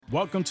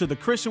Welcome to the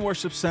Christian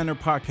Worship Center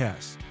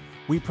podcast.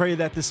 We pray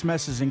that this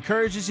message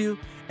encourages you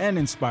and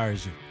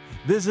inspires you.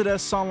 Visit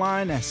us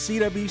online at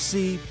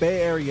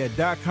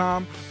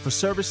cwcbayarea.com for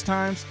service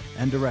times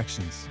and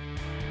directions.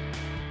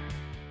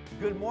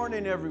 Good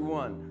morning,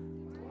 everyone.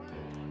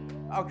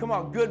 Oh, come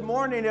on. Good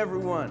morning,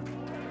 everyone.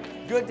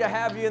 Good to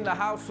have you in the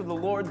house of the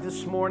Lord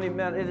this morning,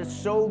 man. It is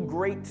so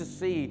great to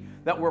see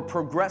that we're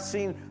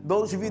progressing.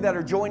 Those of you that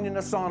are joining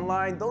us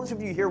online, those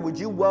of you here, would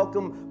you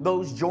welcome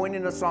those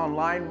joining us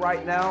online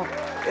right now?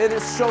 It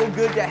is so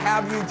good to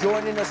have you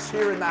joining us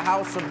here in the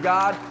house of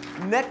God.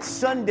 Next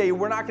Sunday,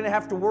 we're not going to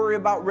have to worry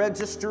about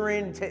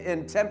registering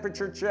and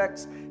temperature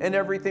checks and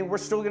everything. We're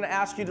still going to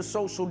ask you to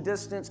social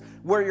distance,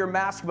 wear your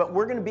mask, but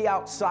we're going to be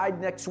outside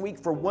next week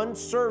for one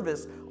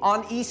service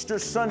on Easter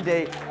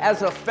Sunday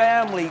as a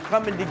family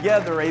coming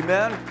together,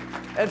 amen?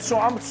 And so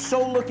I'm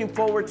so looking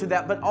forward to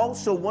that. But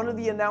also, one of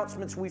the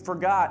announcements we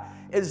forgot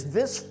is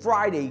this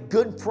Friday,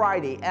 Good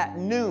Friday at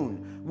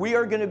noon, we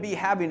are going to be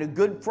having a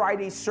Good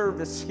Friday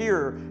service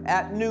here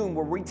at noon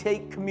where we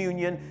take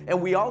communion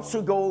and we also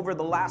go over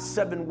the last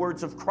 7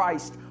 words of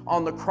Christ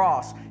on the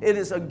cross. It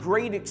is a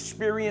great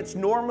experience.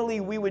 Normally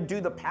we would do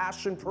the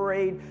Passion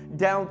Parade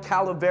down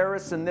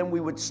Calaveras and then we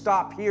would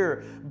stop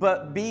here.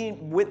 But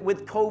being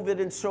with COVID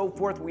and so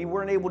forth, we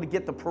weren't able to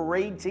get the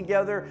parade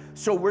together.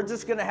 So we're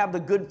just going to have the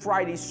Good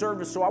Friday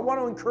service. So I want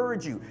to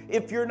encourage you,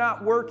 if you're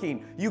not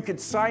working, you could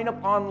sign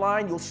up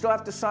online. You'll still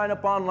have to sign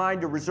up online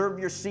to reserve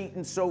your seat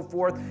and so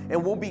forth.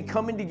 And we'll be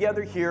coming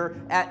together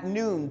here at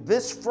noon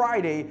this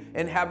Friday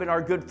and having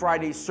our Good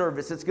Friday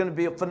service. It's going to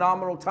be a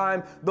phenomenal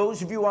time.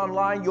 Those of you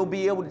online, you'll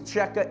be able to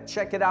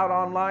check it out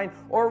online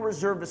or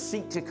reserve a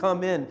seat to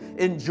come in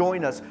and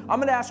join us. I'm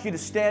going to ask you to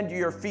stand to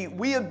your feet.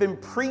 We have been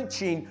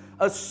preaching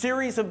a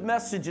series of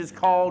messages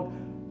called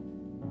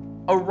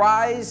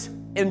Arise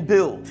and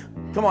Build.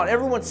 Come on,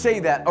 everyone say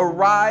that.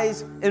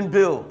 Arise and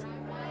build.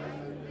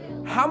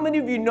 How many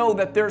of you know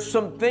that there's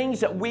some things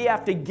that we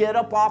have to get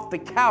up off the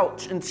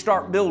couch and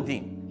start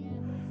building?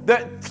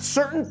 That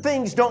certain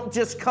things don't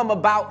just come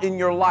about in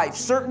your life.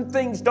 Certain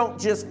things don't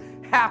just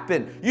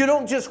happen. You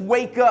don't just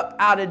wake up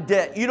out of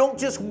debt. You don't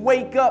just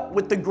wake up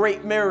with the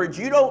great marriage.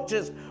 You don't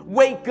just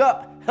wake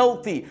up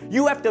healthy.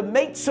 You have to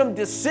make some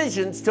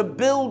decisions to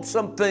build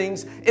some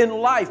things in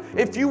life.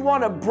 If you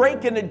want to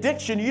break an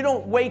addiction, you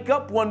don't wake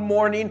up one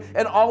morning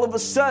and all of a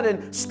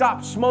sudden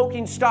stop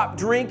smoking, stop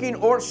drinking,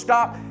 or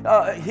stop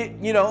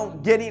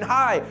getting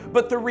high.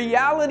 But the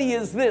reality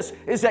is this,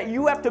 is that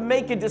you have to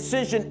make a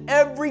decision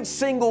every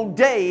single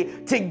day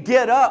to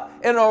get up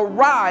and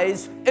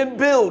arise and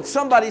build.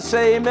 Somebody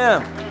say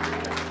amen.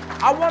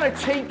 I want to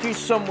take you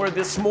somewhere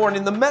this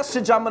morning. The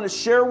message I'm going to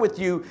share with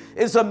you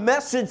is a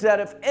message that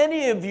if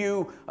any of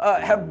you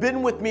have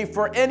been with me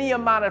for any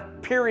amount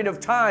of period of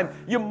time,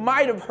 you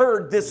might have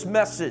heard this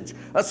message,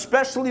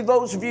 especially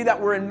those of you that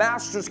were in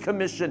Master's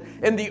Commission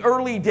in the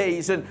early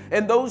days and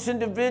those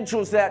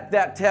individuals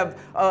that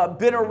have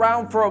been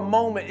around for a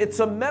moment. It's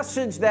a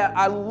message that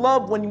I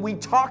love when we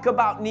talk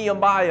about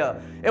Nehemiah.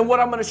 And what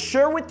I'm going to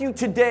share with you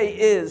today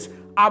is,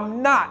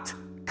 I'm not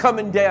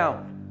coming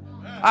down.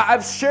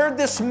 I've shared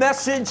this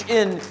message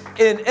in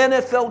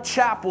NFL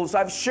chapels.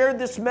 I've shared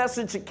this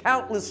message at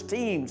countless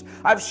teams.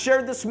 I've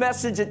shared this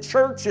message at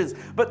churches.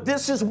 But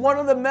this is one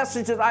of the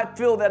messages I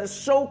feel that is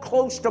so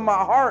close to my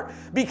heart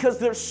because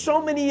there's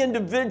so many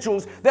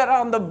individuals that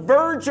on the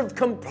verge of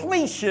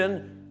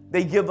completion,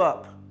 they give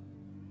up.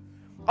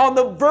 On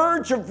the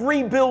verge of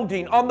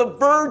rebuilding, on the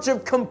verge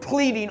of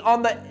completing,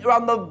 on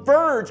the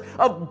verge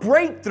of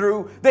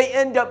breakthrough, they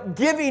end up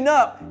giving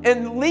up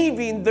and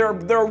leaving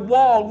their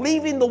wall,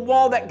 leaving the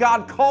wall that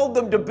God called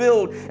them to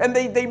build. And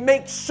they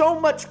make so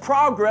much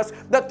progress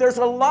that there's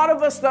a lot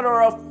of us that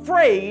are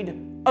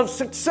afraid of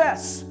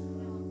success.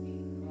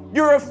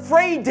 You're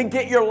afraid to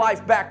get your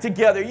life back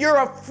together.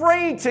 You're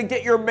afraid to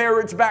get your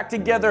marriage back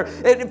together.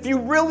 And if you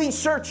really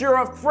search,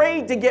 you're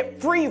afraid to get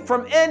free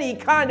from any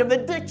kind of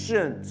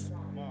addictions.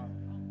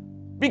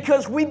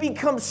 Because we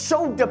become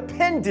so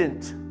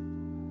dependent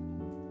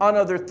on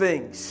other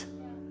things.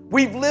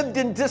 We've lived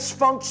in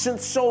dysfunction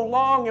so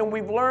long and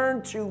we've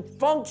learned to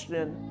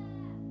function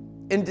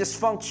in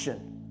dysfunction.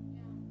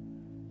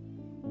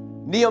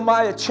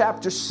 Nehemiah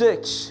chapter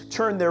 6,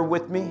 turn there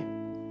with me.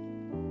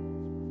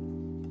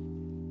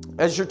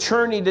 As you're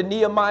turning to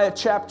Nehemiah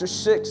chapter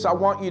 6, I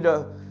want you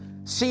to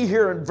see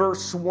here in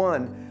verse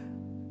 1.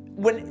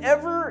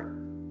 Whenever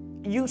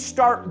you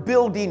start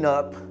building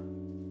up,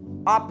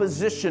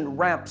 opposition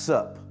ramps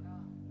up.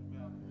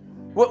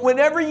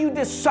 Whenever you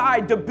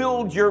decide to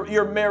build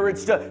your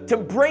marriage,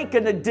 to break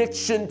an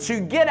addiction, to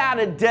get out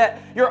of debt,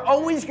 you're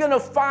always going to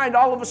find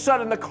all of a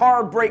sudden the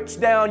car breaks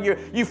down.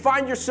 You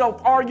find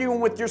yourself arguing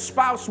with your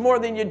spouse more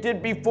than you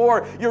did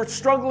before. You're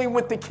struggling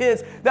with the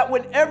kids. That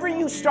whenever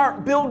you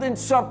start building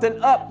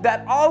something up,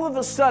 that all of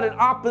a sudden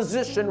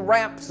opposition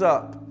ramps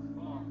up.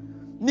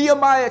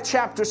 Nehemiah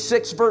chapter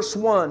 6 verse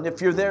 1. If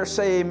you're there,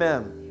 say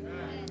amen.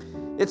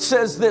 It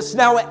says this,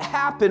 now it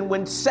happened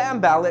when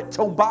Sanballat,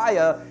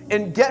 Tobiah,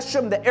 and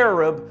Geshem the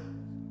Arab,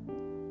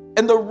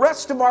 and the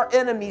rest of our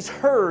enemies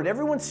heard,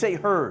 everyone say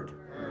heard,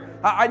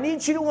 I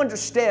need you to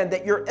understand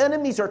that your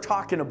enemies are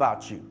talking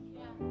about you.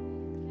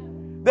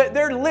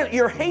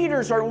 Your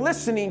haters are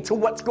listening to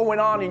what's going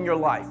on in your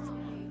life.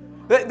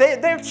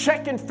 They're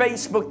checking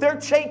Facebook. They're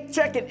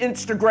checking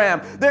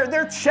Instagram.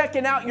 They're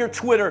checking out your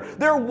Twitter.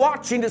 They're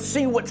watching to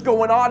see what's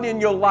going on in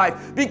your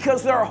life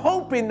because they're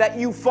hoping that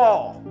you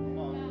fall.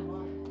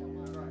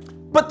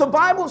 But the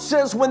Bible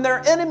says when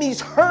their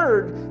enemies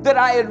heard that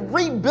I had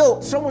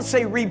rebuilt, someone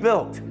say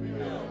rebuilt.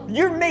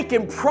 You're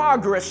making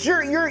progress.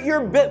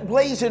 You're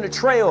blazing a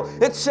trail.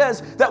 It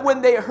says that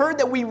when they heard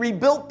that we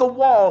rebuilt the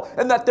wall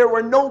and that there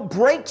were no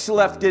breaks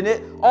left in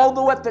it,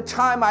 although at the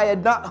time I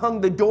had not hung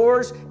the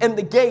doors and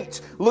the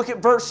gates. Look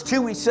at verse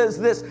 2. He says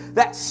this,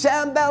 that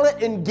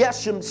Sanballat and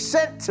Geshem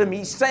sent to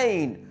me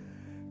saying,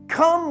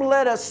 come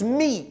let us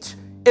meet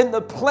in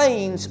the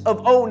plains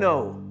of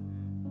Ono.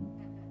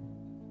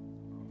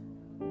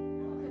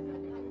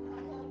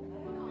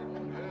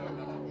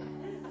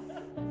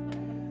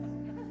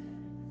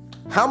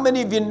 How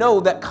many of you know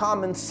that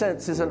common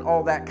sense isn't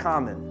all that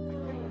common?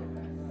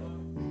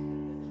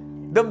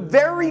 The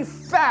very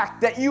fact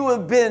that you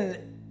have been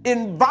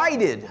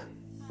invited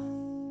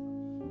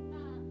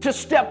to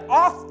step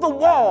off the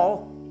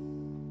wall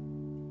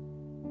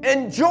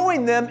and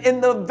join them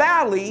in the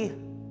valley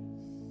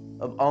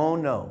of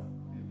Ono.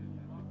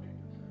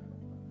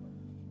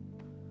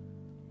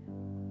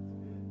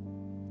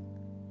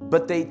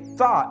 But they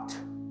thought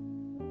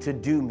to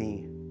do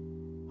me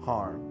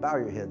harm. Bow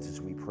your heads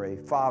as we pray.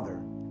 Father,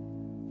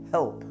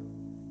 help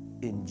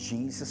in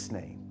Jesus'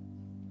 name.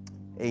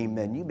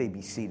 Amen. You may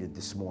be seated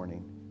this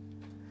morning.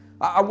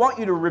 I want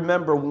you to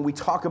remember when we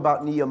talk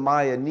about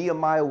Nehemiah,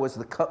 Nehemiah was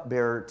the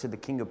cupbearer to the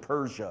king of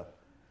Persia.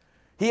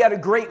 He had a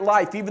great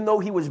life. Even though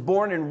he was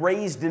born and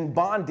raised in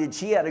bondage,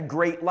 he had a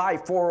great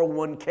life.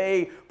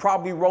 401k,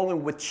 probably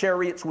rolling with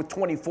chariots with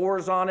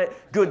 24s on it,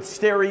 good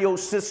stereo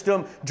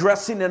system,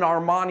 dressing in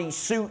Armani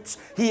suits.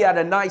 He had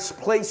a nice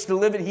place to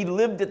live in. He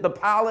lived at the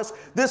palace.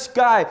 This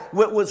guy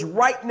was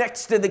right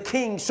next to the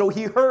king, so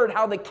he heard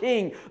how the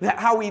king,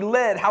 how he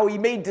led, how he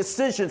made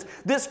decisions.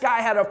 This guy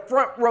had a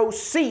front row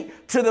seat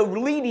to the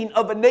leading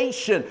of a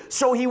nation,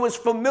 so he was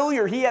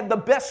familiar. He had the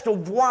best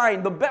of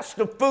wine, the best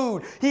of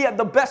food. He had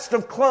the best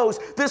of clothes.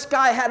 This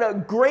guy had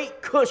a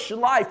great cush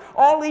life.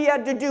 All he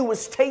had to do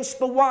was taste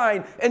the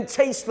wine and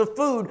taste the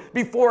food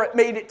before it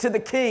made it to the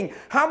king.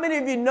 How many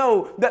of you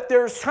know that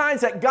there's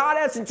times that God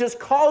hasn't just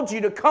called you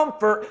to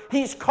comfort,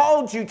 he's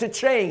called you to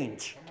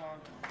change?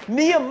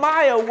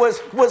 Nehemiah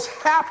was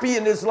happy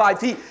in his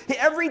life.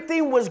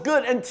 Everything was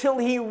good until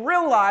he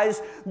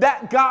realized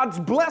that God's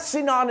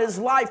blessing on his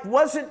life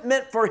wasn't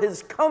meant for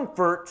his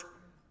comfort,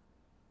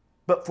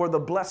 but for the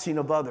blessing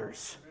of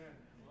others.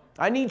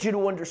 I need you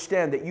to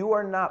understand that you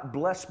are not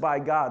blessed by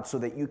God so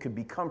that you could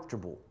be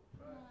comfortable.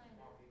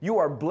 You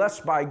are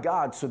blessed by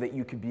God so that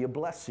you could be a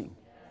blessing.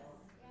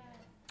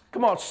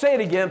 Come on, say it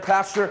again,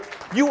 Pastor.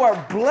 You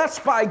are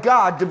blessed by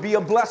God to be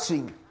a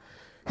blessing.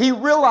 He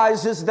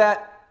realizes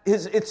that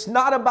it's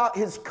not about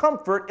his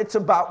comfort, it's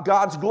about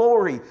God's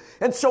glory.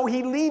 And so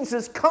he leaves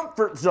his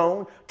comfort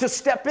zone to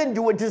step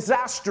into a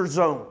disaster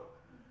zone.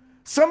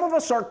 Some of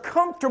us are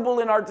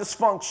comfortable in our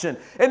dysfunction,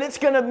 and it's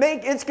going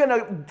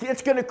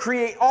to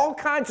create all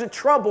kinds of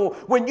trouble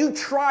when you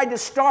try to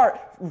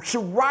start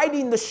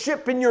riding the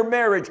ship in your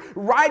marriage,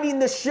 riding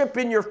the ship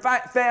in your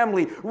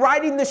family,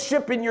 riding the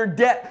ship in your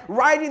debt,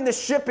 riding the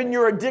ship in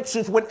your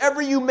addictions.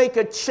 Whenever you make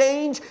a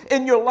change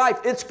in your life,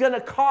 it's going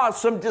to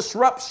cause some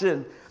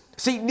disruption.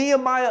 See,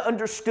 Nehemiah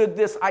understood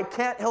this. I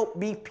can't help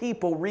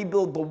people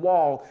rebuild the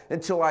wall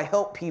until I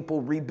help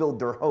people rebuild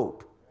their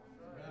hope.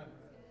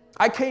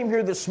 I came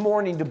here this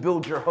morning to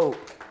build your hope.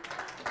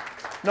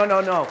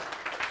 No.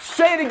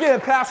 Say it again,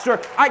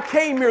 Pastor. I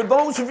came here,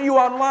 those of you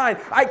online,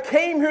 I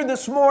came here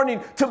this morning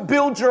to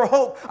build your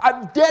hope.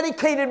 I've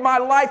dedicated my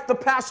life the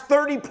past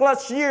 30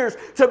 plus years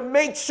to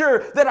make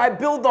sure that I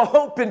build the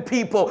hope in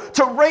people,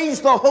 to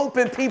raise the hope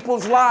in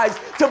people's lives,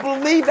 to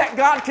believe that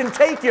God can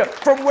take you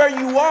from where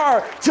you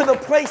are to the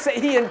place that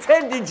he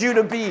intended you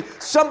to be.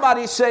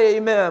 Somebody say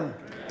amen.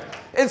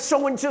 And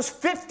so in just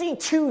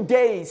 52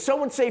 days,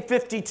 someone say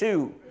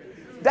 52.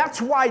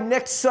 That's why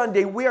next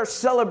Sunday we are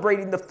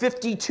celebrating the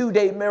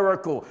 52-day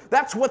miracle.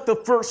 That's what the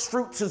first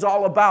fruits is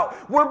all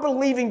about. We're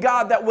believing,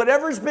 God, that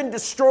whatever's been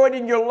destroyed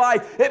in your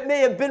life, it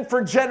may have been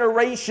for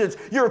generations.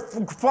 Your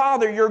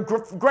father, your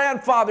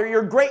grandfather,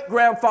 your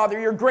great-grandfather,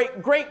 your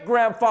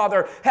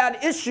great-great-grandfather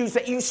had issues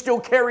that you still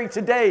carry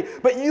today.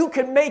 But you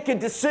can make a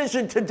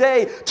decision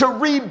today to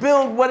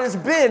rebuild what has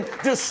been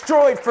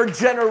destroyed for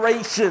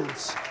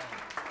generations.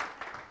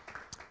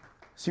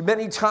 See,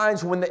 many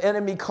times when the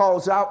enemy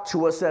calls out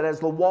to us that as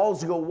the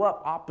walls go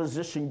up,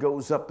 opposition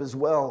goes up as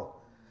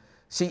well.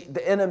 See,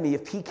 the enemy,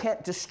 if he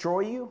can't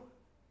destroy you,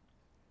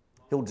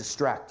 he'll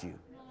distract you.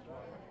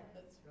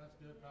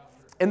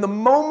 And the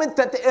moment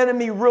that the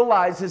enemy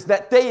realizes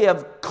that they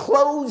have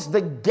closed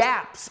the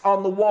gaps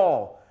on the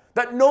wall,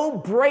 that no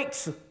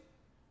breaks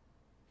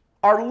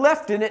are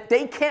left in it,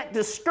 they can't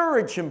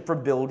discourage him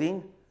from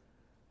building,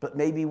 but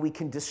maybe we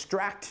can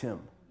distract him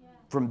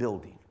from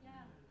building.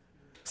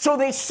 So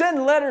they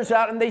send letters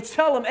out and they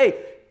tell them,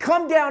 hey,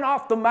 come down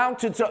off the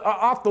mountains,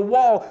 off the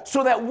wall,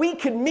 so that we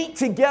can meet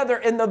together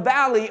in the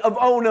valley of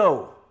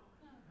Ono.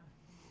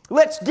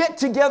 Let's get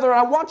together.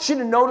 I want you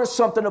to notice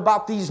something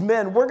about these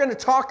men. We're going to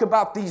talk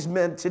about these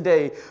men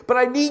today, but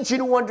I need you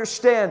to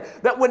understand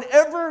that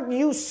whenever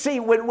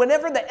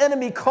the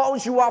enemy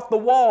calls you off the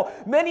wall,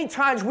 many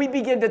times we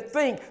begin to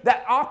think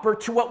that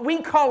what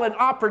we call an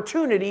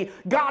opportunity,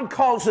 God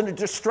calls it a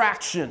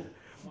distraction.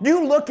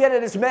 You look at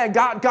it as, man,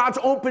 God's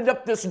opened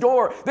up this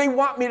door. They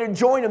want me to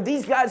join them.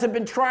 These guys have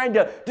been trying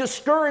to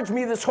discourage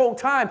me this whole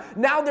time.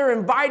 Now they're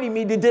inviting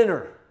me to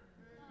dinner.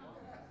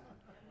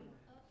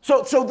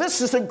 So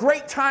this is a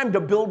great time to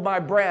build my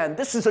brand.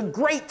 This is a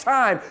great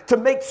time to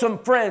make some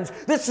friends.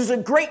 This is a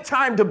great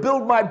time to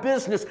build my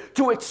business,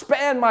 to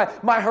expand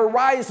my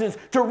horizons,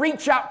 to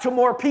reach out to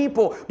more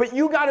people. But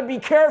you got to be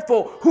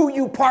careful who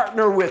you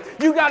partner with.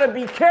 You got to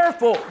be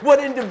careful what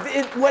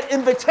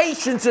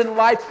invitations in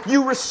life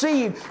you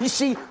receive. You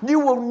see, you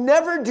will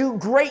never do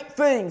great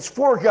things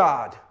for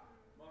God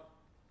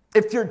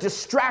if you're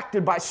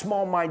distracted by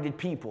small-minded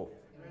people.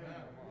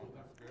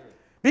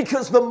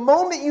 Because the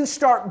moment you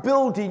start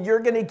building,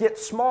 you're going to get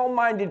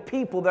small-minded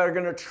people that are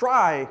going to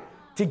try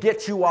to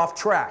get you off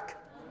track.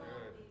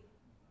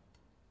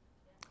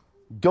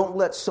 Don't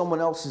let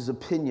someone else's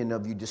opinion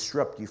of you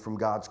disrupt you from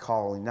God's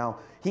calling. Now,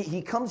 he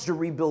comes to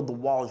rebuild the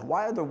walls.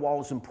 Why are the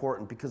walls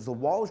important? Because the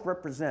walls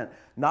represent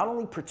not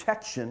only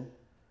protection,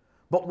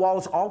 but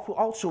walls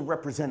also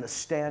represent a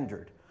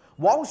standard.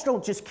 Walls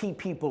don't just keep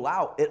people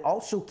out. It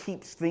also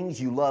keeps things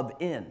you love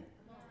in.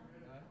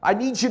 I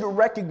need you to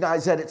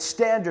recognize that it's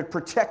standard,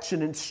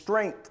 protection, and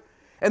strength.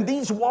 And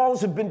these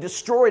walls have been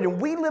destroyed. And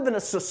we live in a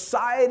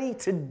society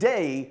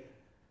today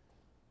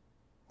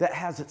that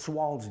has its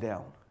walls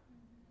down.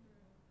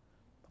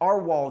 Our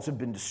walls have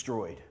been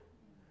destroyed.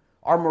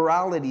 Our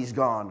morality's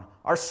gone.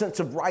 Our sense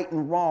of right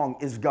and wrong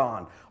is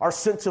gone. Our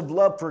sense of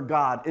love for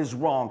God is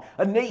wrong.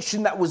 A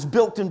nation that was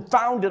built and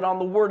founded on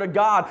the Word of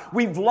God,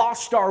 we've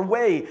lost our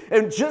way.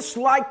 And just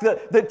like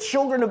the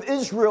children of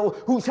Israel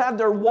who's had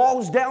their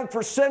walls down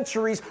for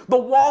centuries, the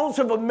walls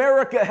of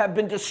America have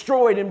been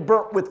destroyed and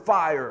burnt with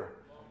fire.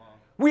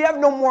 We have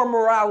no more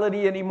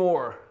morality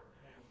anymore.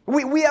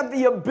 We have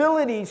the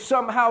ability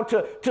somehow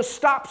to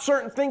stop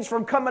certain things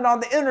from coming on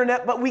the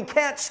internet, but we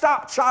can't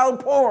stop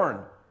child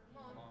porn.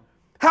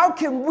 How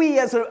can we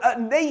as a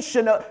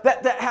nation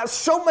that has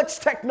so much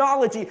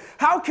technology,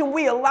 how can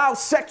we allow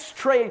sex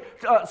trade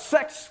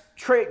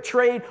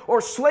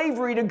or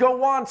slavery to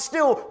go on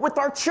still with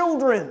our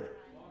children?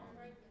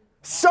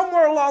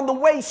 Somewhere along the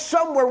way,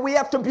 somewhere we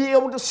have to be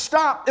able to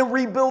stop and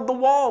rebuild the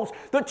walls.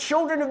 The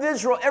children of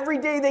Israel, every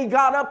day they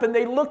got up and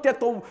they looked at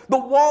the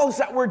walls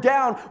that were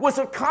down, was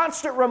a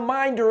constant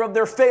reminder of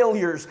their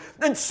failures.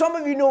 And some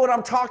of you know what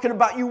I'm talking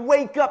about. You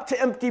wake up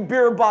to empty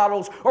beer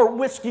bottles or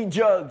whiskey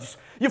jugs.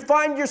 You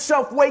find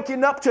yourself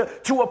waking up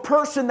to a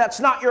person that's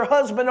not your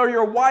husband or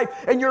your wife,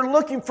 and you're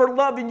looking for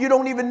love and you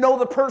don't even know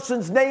the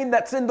person's name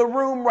that's in the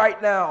room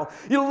right now.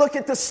 You look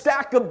at the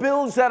stack of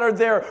bills that are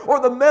there or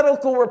the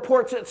medical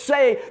reports that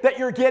say that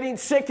you're getting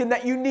sick and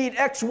that you need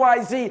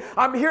XYZ.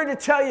 I'm here to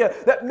tell you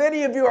that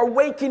many of you are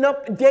waking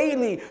up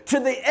daily to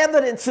the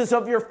evidences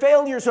of your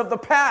failures of the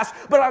past,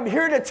 but I'm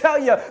here to tell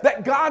you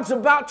that God's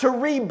about to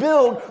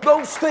rebuild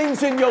those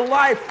things in your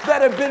life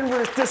that have been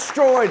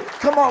destroyed.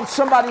 Come on,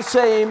 somebody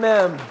say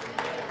amen.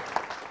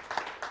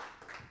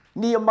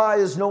 Nehemiah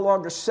is no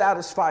longer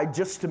satisfied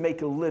just to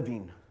make a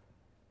living.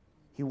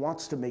 He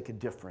wants to make a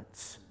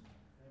difference.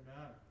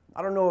 Amen.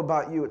 I don't know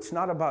about you. It's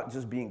not about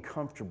just being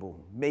comfortable,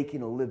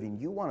 making a living.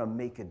 You want to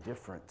make a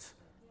difference.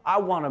 I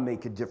want to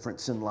make a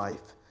difference in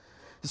life.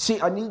 You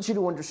see, I need you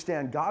to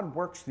understand God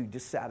works through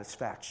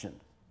dissatisfaction.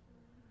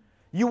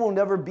 You will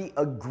never be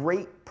a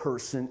great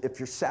person if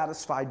you're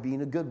satisfied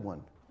being a good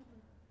one.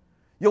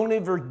 You'll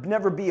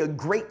never be a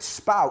great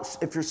spouse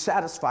if you're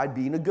satisfied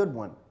being a good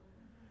one.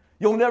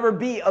 You'll never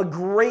be a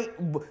great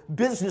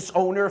business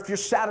owner if you're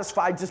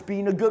satisfied just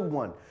being a good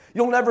one.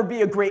 You'll never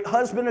be a great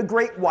husband, a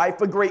great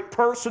wife, a great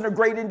person, a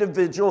great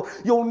individual.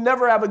 You'll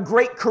never have a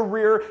great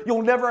career.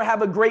 You'll never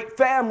have a great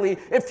family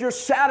if you're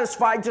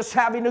satisfied just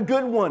having a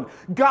good one.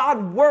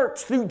 God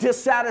works through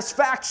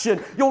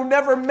dissatisfaction. You'll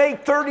never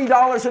make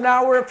 $30 an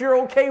hour if you're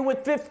okay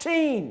with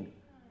 $15.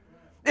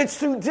 It's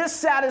through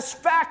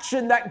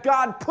dissatisfaction that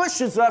God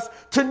pushes us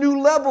to new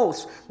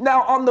levels.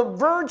 Now, on the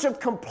verge of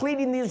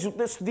completing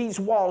these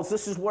walls,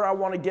 this is what I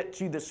want to get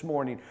to this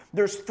morning.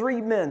 There's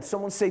 3 men.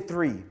 Someone say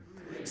 3.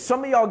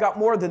 Some of y'all got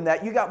more than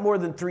that. You got more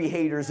than 3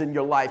 haters in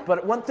your life.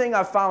 But one thing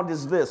I found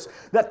is this,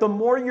 that the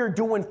more you're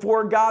doing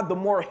for God, the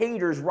more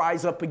haters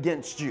rise up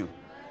against you.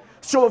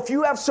 So if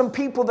you have some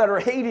people that are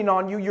hating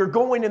on you, you're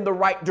going in the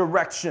right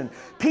direction.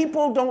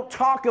 People don't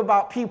talk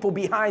about people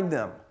behind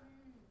them.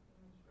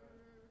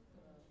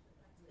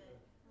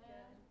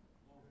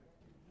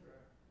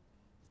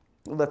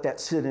 Let that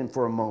sit in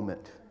for a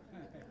moment.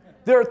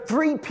 There are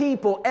 3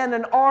 people and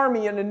an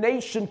army and a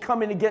nation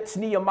coming against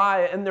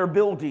Nehemiah and their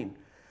building.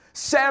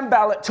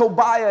 Sanballat,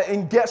 Tobiah,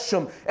 and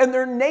Geshem. And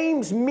their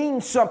names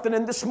mean something.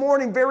 And this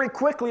morning, very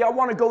quickly, I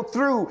want to go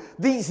through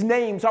these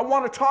names. I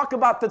want to talk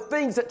about the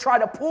things that try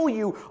to pull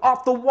you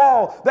off the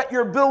wall that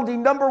you're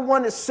building. Number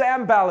one is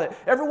Sanballat.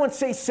 Everyone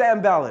say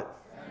Sanballat.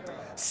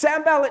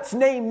 Sanballat's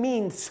name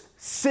means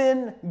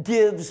sin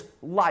gives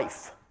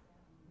life.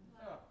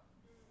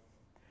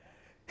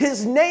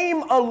 His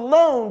name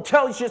alone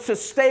tells you to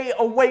stay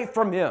away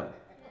from him.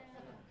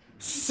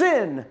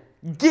 Sin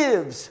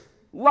gives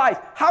life.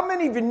 How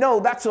many of you know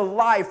that's a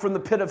lie from the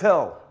pit of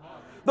hell?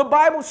 The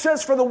Bible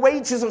says, for the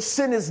wages of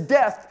sin is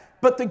death,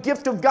 but the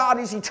gift of God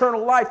is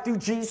eternal life through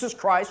Jesus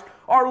Christ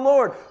our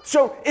Lord.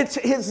 So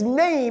his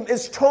name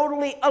is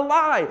totally a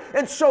lie.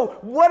 And so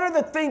what are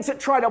the things that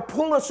try to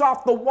pull us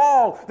off the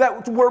wall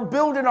that we're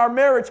building our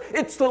marriage?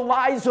 It's the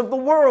lies of the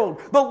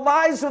world. The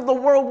lies of the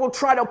world will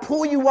try to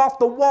pull you off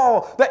the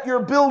wall that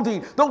you're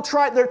building.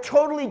 They're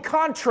totally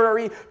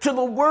contrary to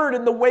the word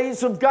and the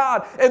ways of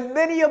God. And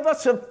many of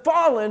us have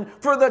fallen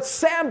for the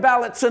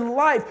Sanballats in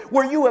life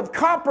where you have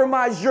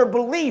compromised your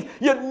belief.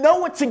 You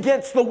know it's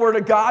against the word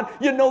of God.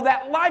 You know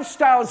that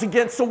lifestyle is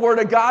against the word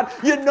of God.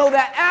 You know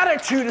that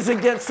attitude is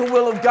against the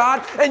will of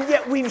God, and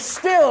yet we've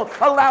still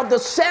allowed the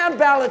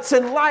Sanballats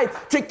in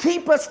life to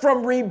keep us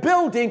from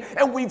rebuilding,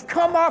 and we've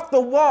come off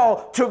the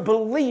wall to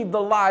believe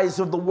the lies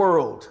of the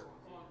world.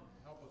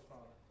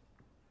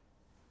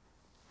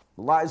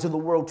 The lies of the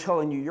world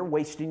telling you you're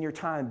wasting your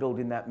time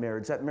building that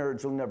marriage. That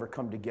marriage will never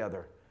come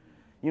together.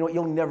 You know,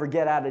 you'll never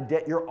get out of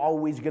debt. You're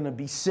always going to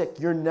be sick.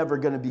 You're never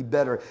going to be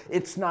better.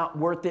 It's not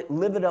worth it.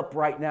 Live it up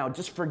right now.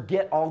 Just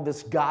forget all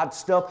this God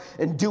stuff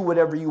and do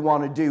whatever you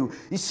want to do.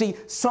 You see,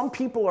 some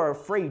people are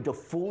afraid to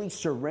fully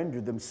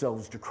surrender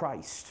themselves to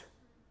Christ.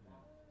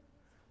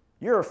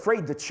 You're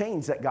afraid the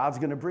change that God's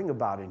going to bring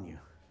about in you.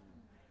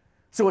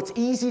 So it's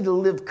easy to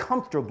live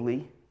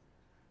comfortably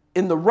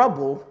in the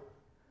rubble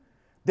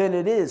than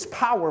it is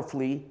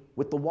powerfully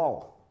with the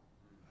wall.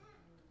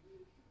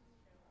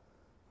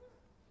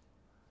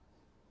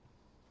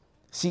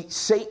 See,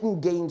 Satan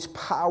gains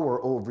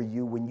power over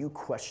you when you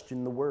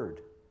question the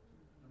word.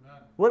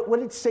 What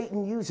did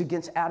Satan use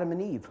against Adam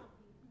and Eve?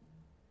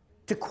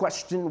 To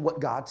question what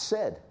God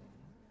said.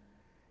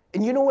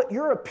 And you know what?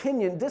 Your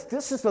opinion,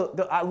 this is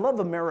I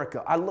love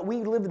America. We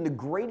live in the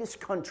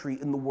greatest country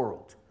in the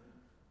world.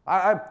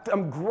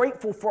 I'm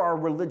grateful for our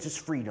religious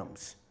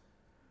freedoms.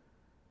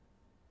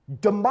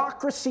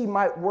 Democracy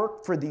might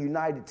work for the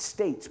United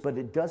States, but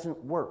it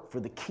doesn't work for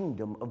the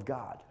kingdom of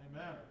God.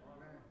 Amen.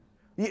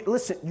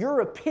 Listen,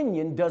 your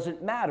opinion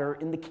doesn't matter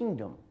in the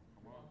kingdom.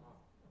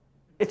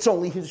 It's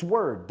only his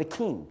word, the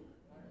king.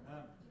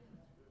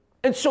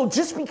 And so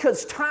just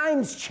because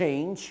times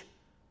change,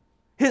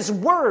 his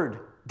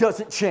word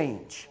doesn't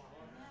change.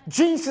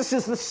 Jesus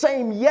is the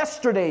same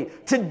yesterday,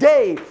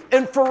 today,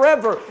 and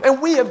forever. And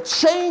we have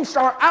changed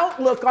our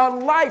outlook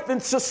on life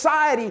and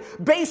society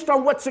based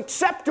on what's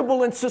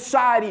acceptable in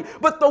society.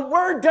 But the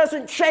word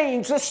doesn't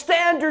change. The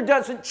standard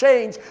doesn't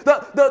change.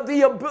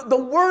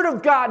 The word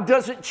of God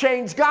doesn't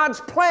change.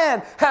 God's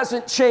plan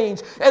hasn't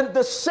changed. And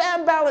the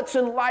Sanballats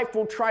in life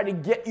will try to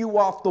get you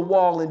off the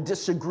wall and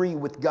disagree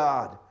with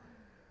God.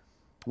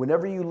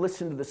 Whenever you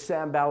listen to the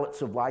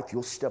Sanballats of life,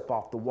 you'll step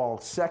off the wall.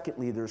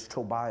 Secondly, there's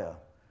Tobiah.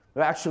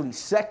 Actually,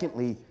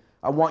 secondly,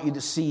 I want you to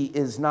see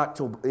is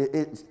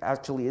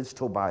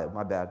Tobiah,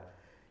 my bad.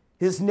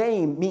 His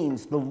name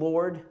means the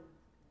Lord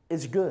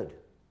is good.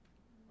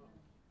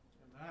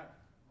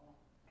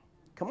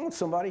 Come on,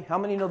 somebody. How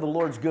many know the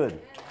Lord's good?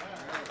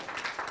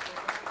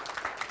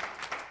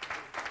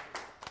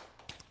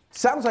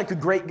 Sounds like a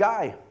great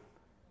guy.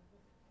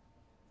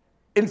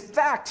 In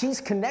fact, he's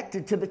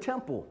connected to the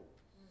temple.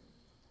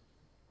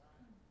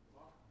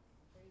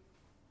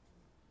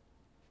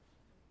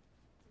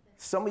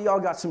 Some of y'all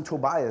got some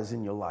Tobiahs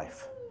in your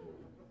life.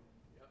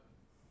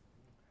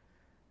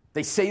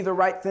 They say the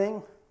right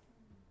thing.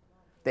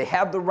 They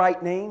have the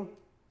right name.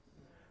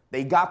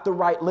 They got the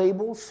right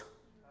labels.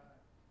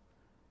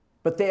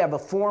 But they have a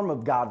form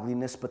of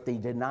godliness, but they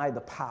deny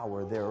the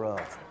power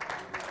thereof.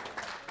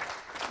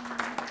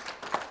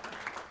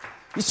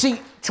 You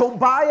see,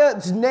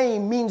 Tobiah's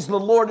name means the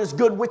Lord is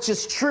good, which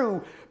is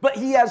true. But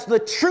he has the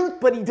truth,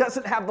 but he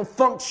doesn't have the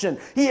function.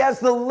 He has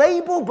the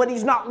label, but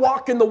he's not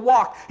walking the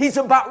walk. He's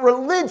about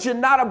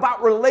religion, not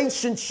about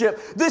relationship.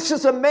 This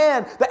is a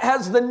man that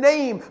has the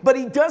name, but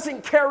he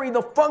doesn't carry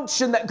the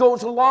function that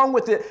goes along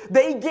with it.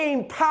 They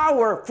gain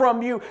power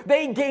from you.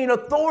 They gain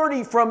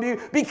authority from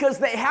you because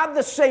they have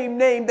the same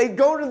name. They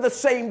go to the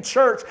same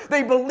church.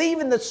 They believe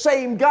in the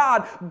same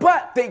God,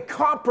 but they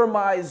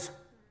compromise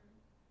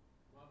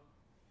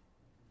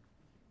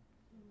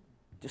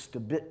just a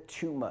bit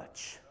too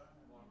much.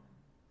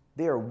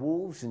 They are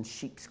wolves in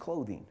sheep's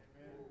clothing.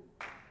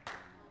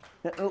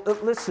 Now,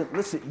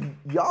 listen,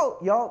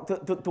 y'all.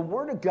 The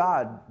word of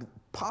God,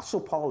 Apostle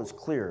Paul is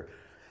clear.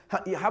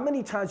 How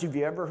many times have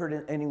you ever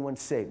heard anyone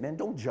say, "Man,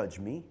 don't judge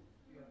me"?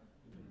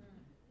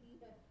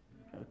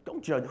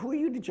 Don't judge. Who are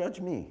you to judge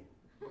me?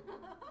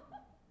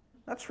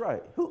 That's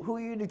right. Who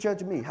are you to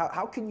judge me?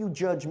 How can you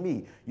judge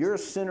me? You're a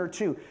sinner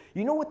too.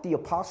 You know what the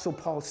Apostle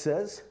Paul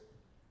says?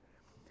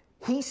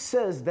 he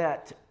says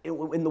that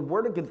in the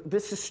Word of God,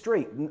 this is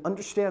straight,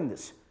 understand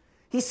this.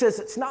 He says,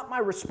 it's not my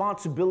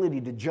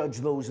responsibility to judge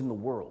those in the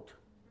world.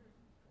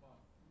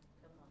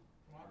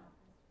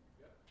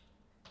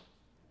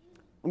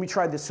 Let me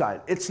try this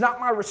side. It's not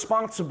my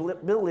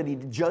responsibility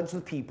to judge the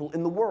people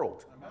in the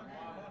world.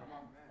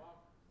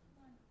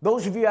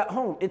 Those of you at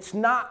home, it's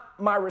not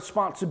my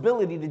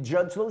responsibility to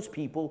judge those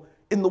people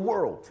in the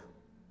world.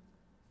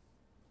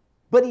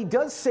 But he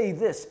does say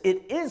this,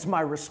 it is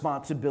my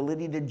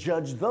responsibility to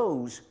judge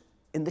those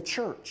in the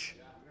church.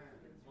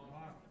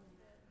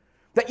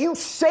 That you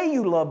say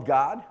you love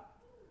God,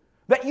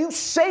 that you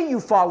say you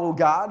follow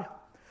God,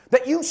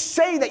 that you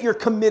say that you're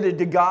committed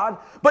to God,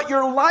 but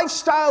your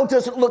lifestyle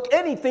doesn't look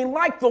anything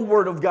like the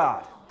Word of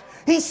God.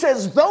 He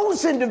says,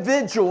 those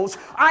individuals,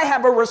 I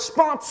have a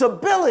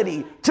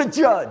responsibility to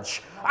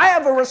judge. I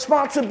have a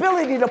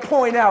responsibility to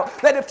point out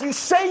that if you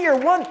say you're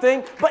one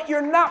thing, but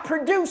you're not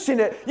producing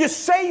it, you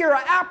say you're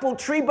an apple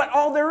tree, but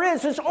all there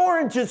is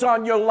oranges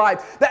on your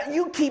life, that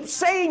you keep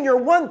saying you're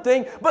one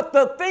thing, but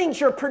the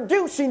things you're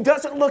producing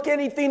doesn't look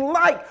anything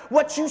like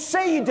what you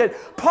say you did.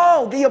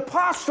 Paul, the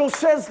apostle,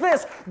 says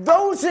this,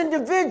 those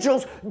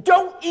individuals,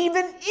 don't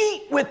even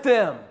eat with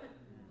them.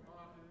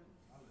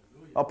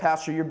 Oh,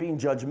 Pastor, you're being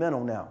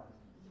judgmental now.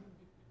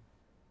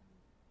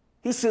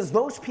 He says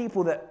those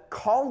people that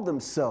call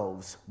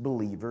themselves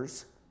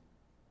believers,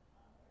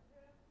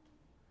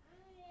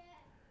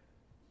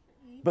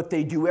 but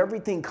they do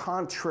everything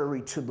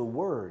contrary to the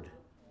Word.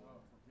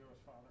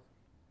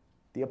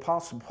 The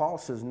Apostle Paul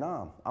says,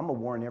 nah, I'm going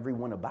to warn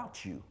everyone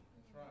about you.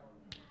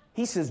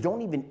 He says,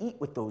 don't even eat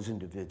with those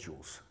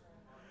individuals.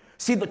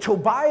 See, the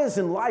Tobiahs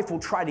in life will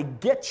try to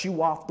get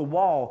you off the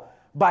wall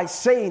by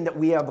saying that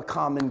we have a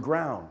common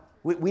ground.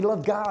 We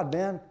love God,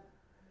 man.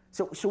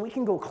 So we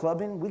can go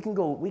clubbing, we can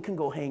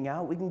go hang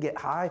out, we can get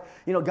high.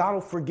 You know, God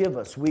will forgive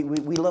us. We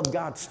love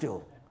God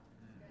still.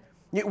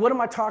 What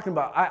am I talking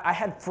about? I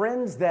had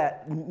friends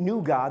that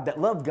knew God, that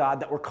loved God,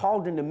 that were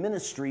called into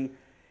ministry,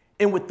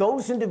 and with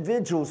those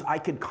individuals I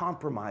could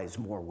compromise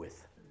more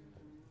with.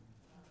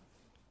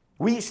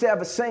 We used to have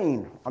a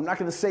saying, I'm not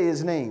going to say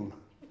his name,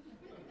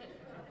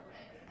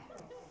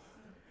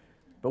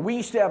 but we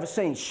used to have a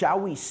saying, shall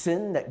we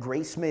sin that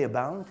grace may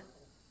abound?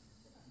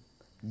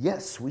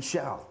 Yes, we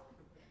shall.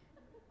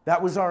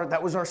 That was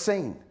our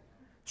saying.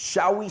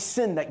 Shall we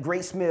sin that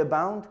grace may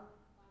abound?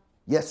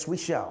 Yes, we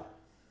shall.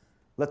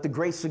 Let the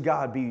grace of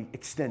God be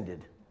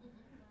extended.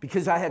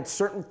 Because I had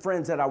certain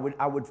friends that I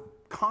would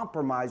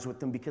compromise with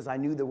them because I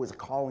knew there was a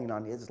calling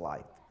on his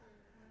life.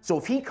 So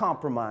if he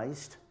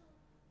compromised,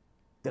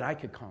 then I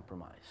could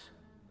compromise.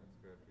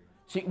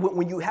 See,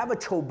 when you have a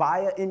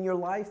Tobiah in your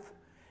life,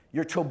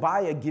 your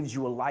Tobiah gives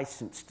you a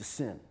license to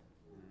sin.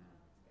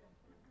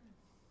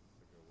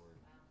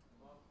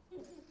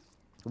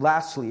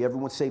 Lastly,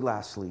 everyone say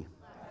lastly.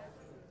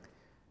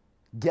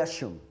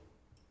 Geshem.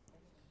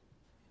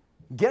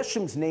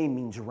 Geshem's name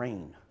means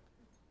rain.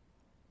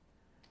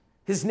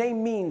 His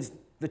name means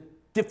the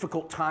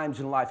difficult times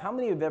in life. How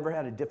many have ever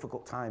had a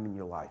difficult time in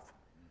your life?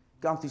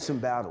 Gone through some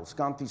battles,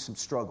 gone through some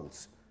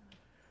struggles.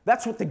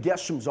 That's what the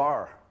Geshems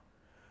are.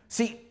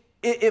 See,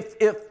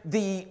 if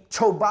the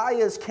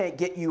Tobiahs can't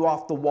get you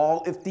off the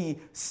wall, if the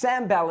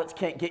Sanballats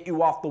can't get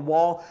you off the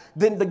wall,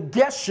 then the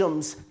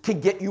Geshems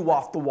can get you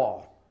off the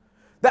wall.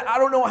 That I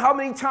don't know how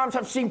many times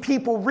I've seen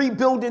people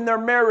rebuilding their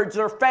marriage,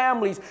 their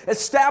families,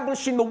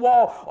 establishing the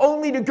wall,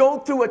 only to go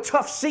through a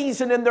tough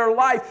season in their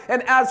life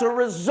and as a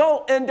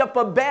result end up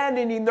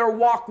abandoning their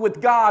walk with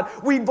God.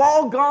 We've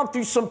all gone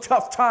through some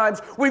tough times.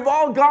 We've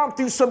all gone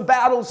through some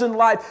battles in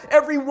life.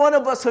 Every one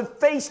of us have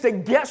faced a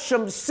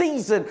Geshem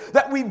season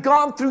that we've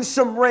gone through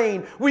some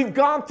rain. We've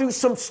gone through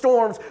some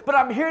storms. But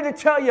I'm here to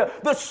tell you,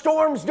 the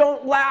storms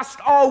don't last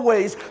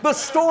always. The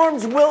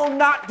storms will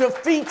not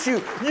defeat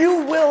you.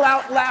 You will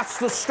outlast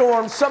the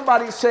storm.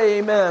 Somebody say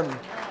amen.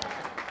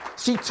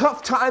 See,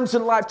 tough times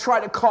in life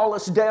try to call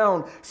us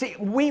down. See,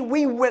 we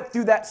went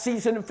through that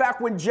season. In fact,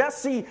 when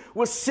Jessie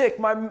was sick,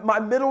 my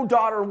middle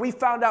daughter, we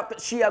found out that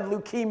she had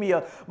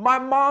leukemia. My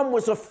mom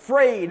was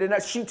afraid, and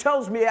as she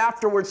tells me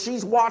afterwards,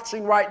 she's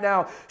watching right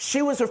now,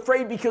 she was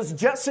afraid because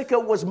Jessica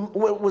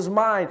was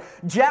mine.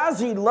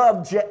 Jazzy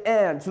loved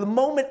Ange. The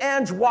moment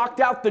Ange walked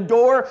out the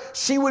door,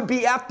 she would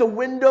be at the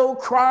window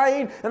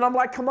crying, and I'm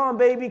like, come on,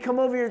 baby, come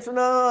over here.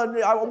 No,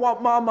 I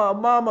want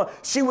mama.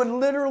 She would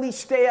literally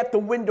stay at the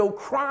window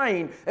crying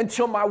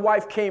until my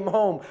wife came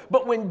home.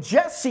 But when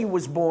Jessie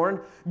was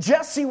born,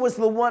 Jessie was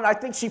the one, I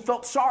think she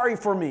felt sorry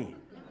for me.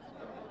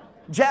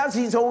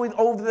 Jazzy's always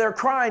over there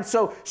crying,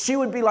 so she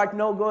would be like,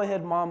 no, go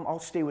ahead, Mom, I'll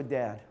stay with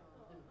Dad.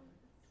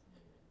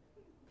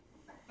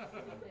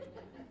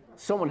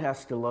 Someone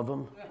has to love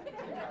him.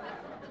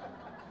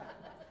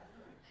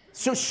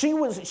 So she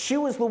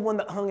was the one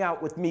that hung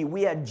out with me.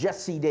 We had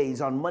Jessie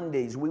days on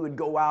Mondays. We would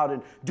go out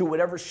and do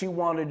whatever she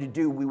wanted to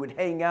do. We would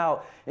hang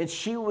out. And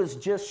she was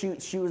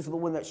the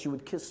one that she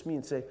would kiss me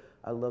and say,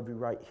 I love you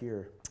right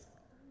here.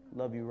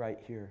 Love you right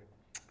here.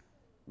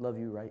 Love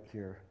you right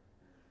here.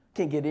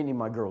 Can't get any of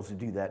my girls to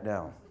do that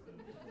now.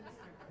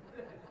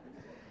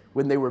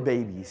 When they were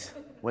babies.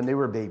 when they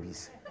were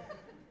babies.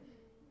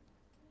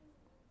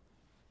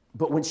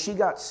 But when she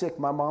got sick,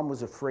 my mom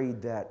was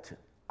afraid that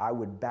I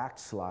would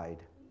backslide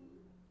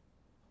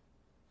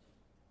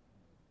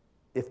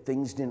if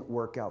things didn't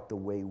work out the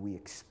way we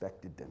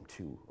expected them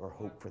to or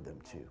hoped for them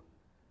to.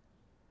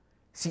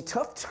 See,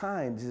 tough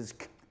times is,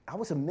 I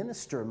was a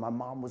minister and my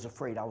mom was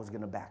afraid I was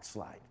going to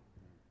backslide.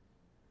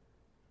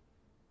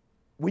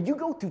 When you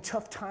go through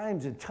tough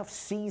times and tough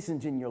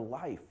seasons in your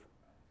life,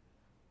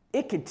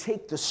 it can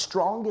take the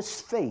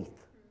strongest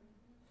faith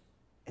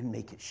and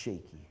make it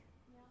shaky.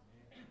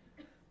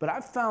 But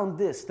I've found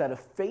this, that a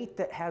faith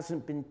that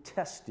hasn't been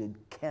tested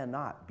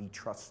cannot be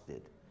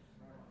trusted.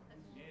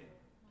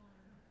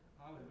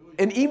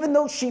 And even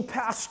though she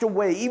passed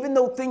away, even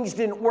though things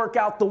didn't work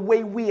out the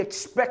way we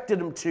expected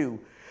them to,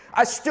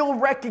 I still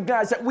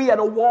recognize that we had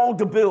a wall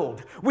to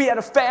build. We had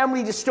a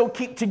family to still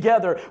keep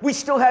together. We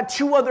still had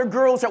 2 other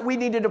girls that we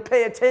needed to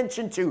pay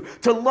attention to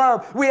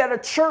love. We had a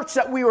church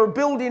that we were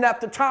building at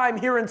the time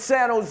here in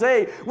San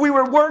Jose. We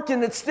were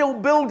working and still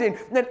building.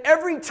 And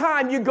every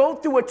time you go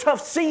through a tough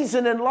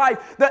season in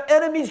life, the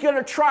enemy's going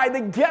to try,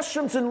 the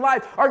Geshems in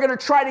life are going to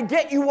try to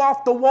get you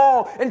off the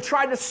wall and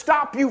try to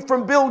stop you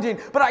from building.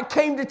 But I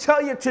came to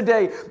tell you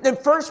today, in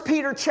 1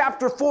 Peter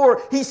chapter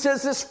 4, he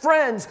says this,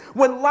 friends,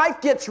 when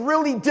life gets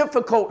really difficult,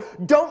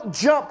 don't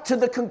jump to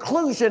the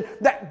conclusion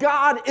that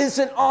God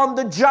isn't on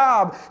the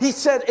job. He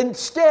said,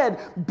 instead,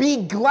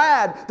 be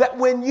glad that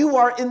when you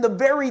are in the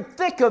very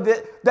thick of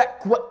it,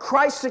 that what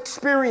Christ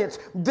experienced,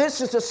 this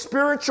is a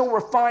spiritual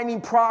refining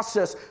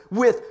process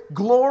with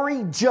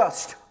glory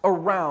just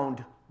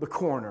around the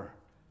corner.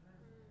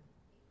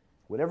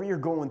 Whatever you're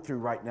going through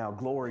right now,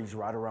 glory's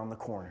right around the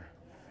corner.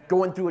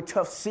 Going through a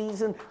tough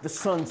season, the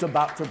sun's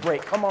about to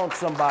break. Come on,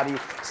 somebody.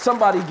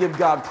 Somebody give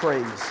God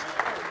praise.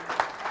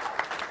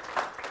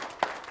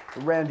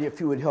 Randy, if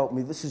you would help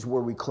me, this is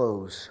where we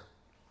close.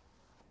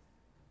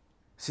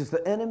 It says,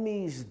 the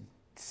enemies,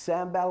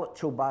 Sanballat,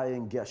 Tobiah,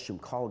 and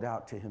Geshem called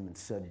out to him and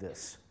said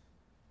this,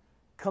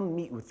 come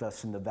meet with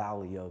us in the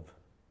valley of...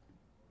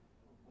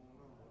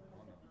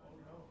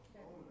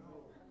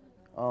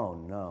 Oh,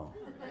 no.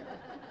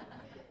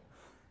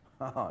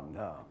 Oh,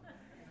 no.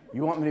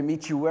 You want me to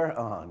meet you where?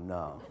 Oh,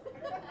 no.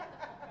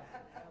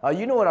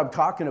 You know what I'm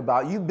talking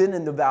about. You've been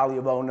in the valley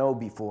of oh, no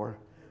before.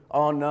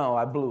 Oh, no,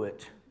 I blew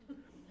it.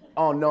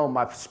 Oh, no,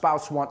 my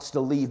spouse wants to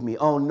leave me.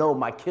 Oh, no,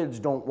 my kids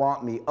don't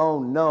want me.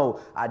 Oh, no,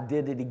 I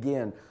did it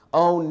again.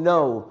 Oh,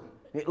 no.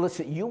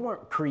 Listen, you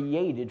weren't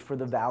created for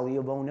the valley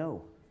of oh,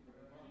 no.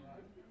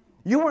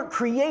 You weren't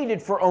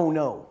created for oh,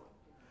 no.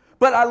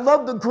 But I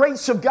love the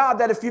grace of God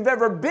that if you've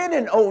ever been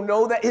in oh,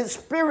 no, that His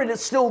Spirit is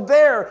still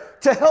there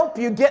to help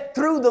you get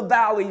through the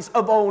valleys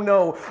of oh,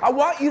 no. I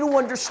want you to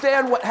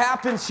understand what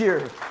happens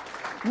here.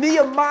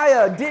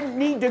 Nehemiah didn't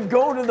need to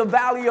go to the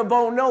valley of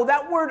oh no.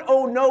 That word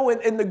oh no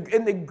in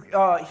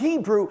the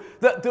Hebrew,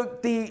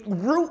 the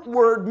root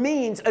word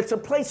means it's a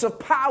place of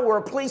power,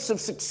 a place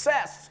of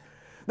success.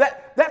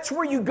 That's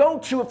where you go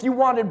to if you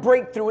wanted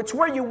breakthrough. It's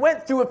where you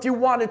went through if you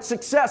wanted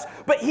success.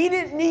 But he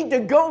didn't need to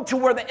go to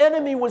where the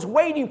enemy was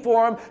waiting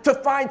for him to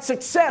find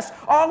success.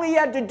 All he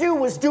had to do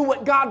was do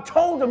what God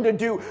told him to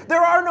do.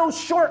 There are no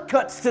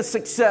shortcuts to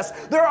success.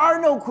 There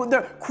are no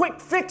quick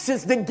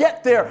fixes to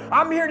get there.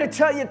 I'm here to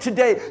tell you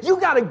today, you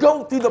got to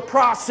go through the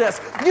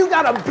process. You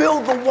got to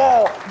build the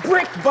wall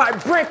brick by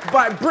brick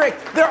by brick.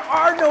 There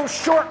are no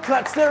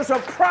shortcuts. There's a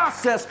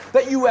process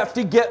that you have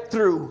to get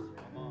through.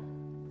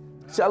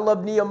 See, I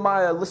love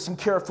Nehemiah. Listen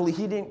carefully.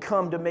 He didn't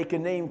come to make a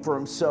name for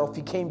himself.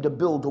 He came to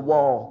build a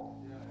wall.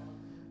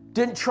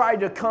 Didn't try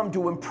to come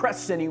to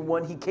impress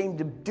anyone. He came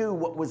to do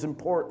what was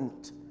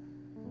important.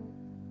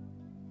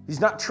 He's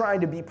not trying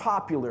to be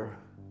popular.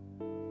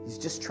 He's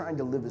just trying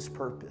to live his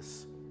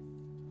purpose.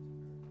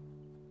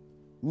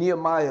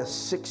 Nehemiah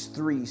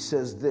 6:3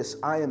 says this,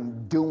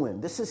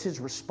 this is his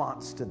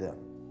response to them.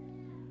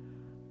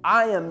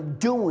 I am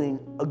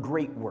doing a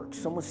great work.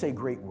 Someone say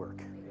great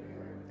work.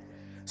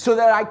 So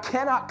that I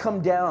cannot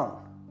come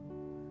down.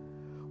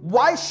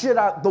 Why should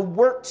the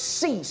work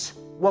cease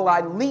while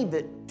I leave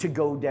it to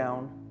go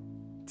down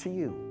to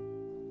you?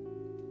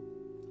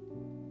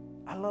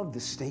 I love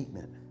this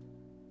statement.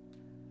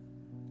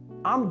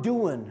 I'm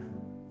doing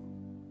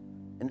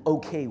an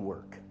okay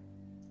work.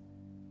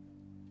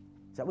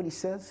 Is that what he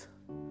says?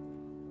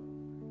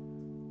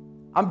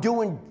 I'm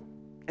doing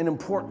an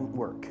important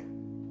work.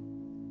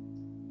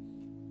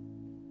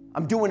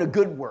 I'm doing a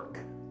good work.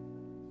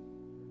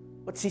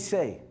 What's he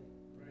say?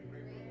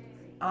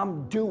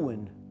 I'm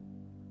doing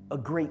a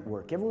great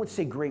work. Everyone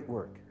say great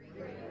work.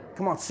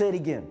 Come on, say it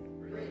again.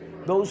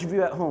 Those of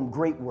you at home,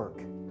 great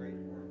work.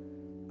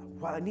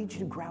 Well, I need you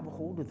to grab a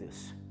hold of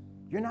this.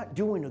 You're not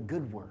doing a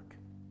good work.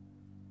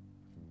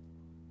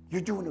 You're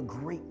doing a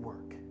great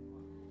work.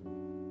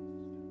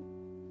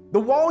 The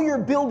wall you're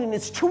building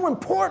is too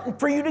important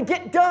for you to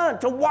get done,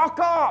 to walk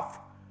off.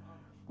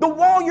 The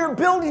wall you're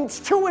building is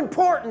too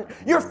important.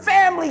 Your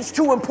family's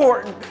too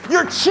important.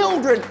 Your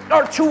children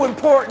are too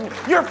important.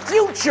 Your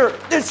future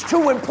is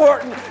too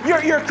important.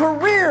 Your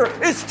career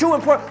is too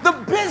important. The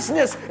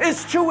business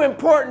is too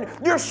important.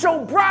 Your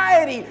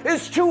sobriety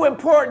is too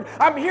important.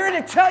 I'm here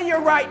to tell you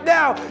right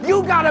now,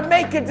 you got to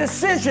make a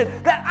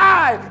decision that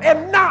I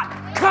am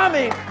not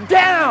coming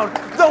down.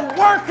 The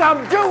work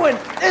I'm doing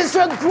is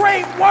a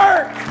great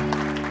work,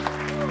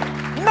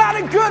 not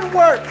a good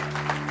work.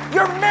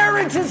 Your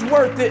marriage is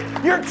worth it.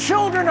 Your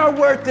children are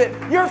worth it.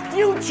 Your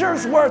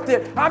future's worth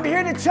it. I'm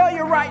here to tell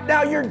you right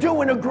now, you're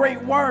doing a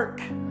great work.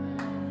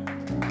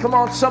 Come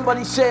on,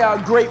 somebody say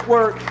a great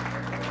work.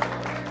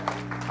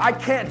 I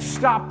can't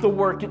stop the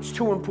work. It's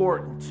too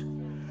important.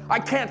 I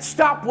can't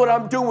stop what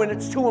I'm doing.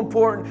 It's too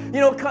important. You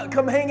know,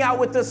 come hang out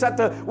with us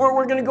where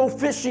we're going to go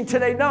fishing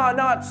today. No,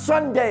 it's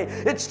Sunday.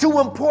 It's too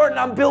important.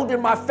 I'm building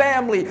my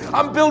family.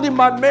 I'm building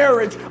my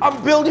marriage.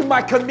 I'm building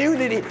my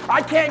community.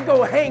 I can't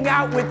go hang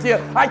out with you.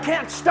 I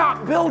can't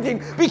stop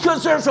building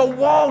because there's a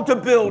wall to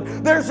build.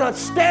 There's a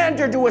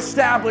standard to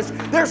establish.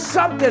 There's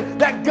something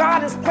that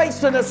God has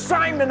placed an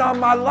assignment on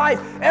my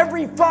life.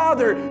 Every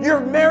father,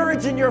 your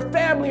marriage and your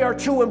family are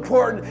too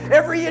important.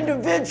 Every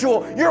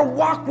individual, your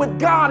walk with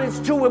God is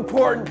too important.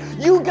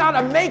 You got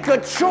to make a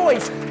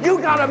choice. You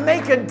got to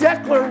make a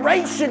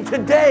declaration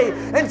today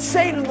and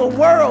say to the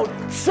world,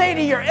 say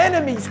to your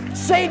enemies,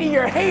 say to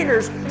your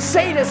haters,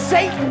 say to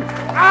Satan,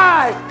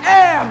 I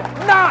am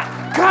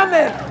not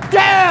coming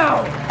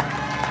down.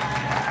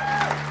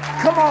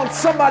 Come on,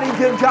 somebody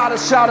give God a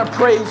shout of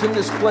praise in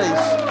this place.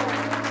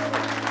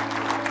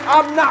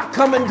 I'm not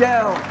coming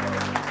down.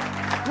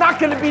 Not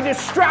going to be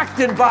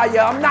distracted by you.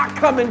 I'm not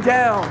coming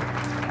down.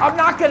 I'm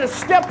not going to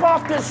step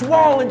off this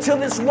wall until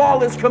this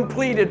wall is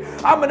completed.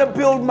 I'm going to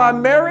build my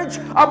marriage.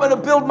 I'm going to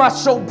build my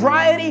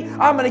sobriety.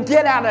 I'm going to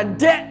get out of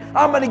debt.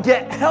 I'm going to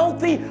get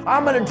healthy.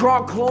 I'm going to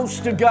draw close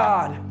to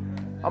God.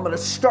 I'm going to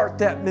start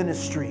that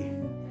ministry.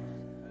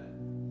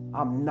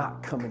 I'm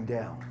not coming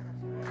down.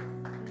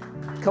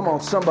 Come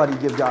on, somebody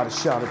give God a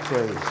shout of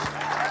praise.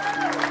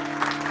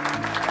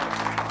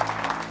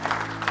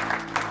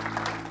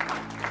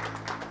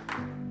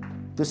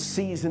 The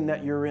season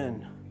that you're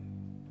in,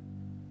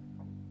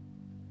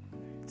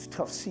 it's a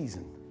tough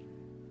season.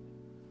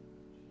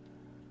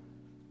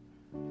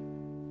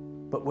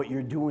 But what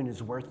you're doing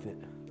is worth it.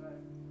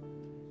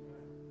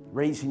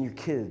 Raising your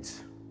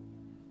kids,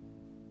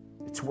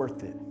 it's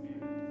worth it.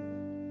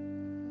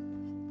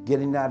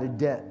 Getting out of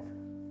debt,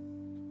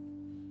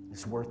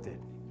 it's worth it.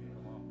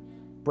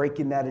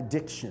 Breaking that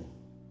addiction,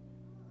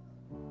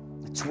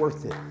 it's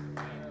worth it.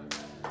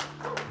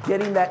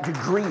 Getting that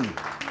degree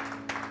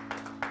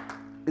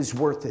is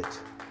worth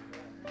it.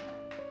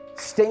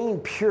 Staying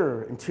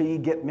pure until you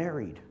get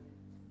married,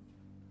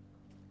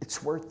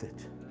 it's worth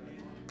it.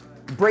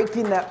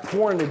 Breaking that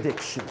porn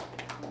addiction,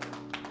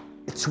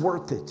 it's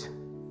worth it.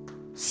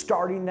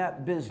 Starting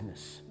that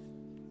business,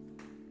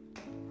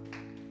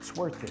 it's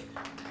worth it.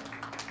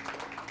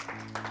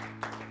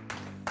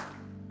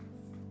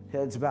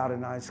 Heads bowed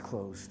and eyes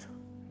closed.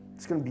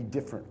 It's going to be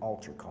different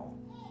altar call.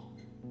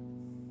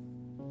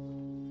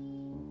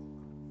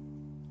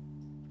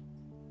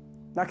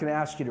 I'm not going to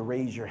ask you to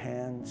raise your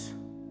hands.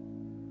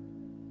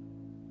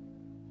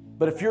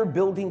 But if you're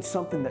building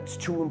something that's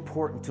too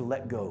important to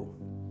let go,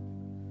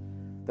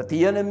 that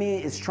the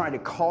enemy is trying to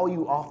call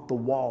you off the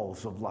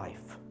walls of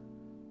life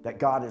that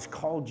God has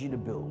called you to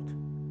build,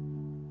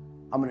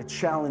 I'm going to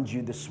challenge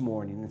you this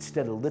morning.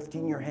 Instead of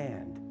lifting your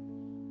hand,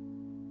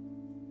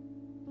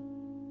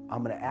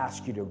 I'm going to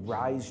ask you to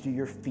rise to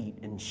your feet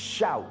and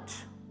shout,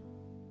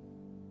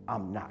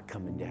 I'm not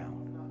coming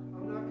down.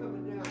 I'm not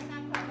coming down.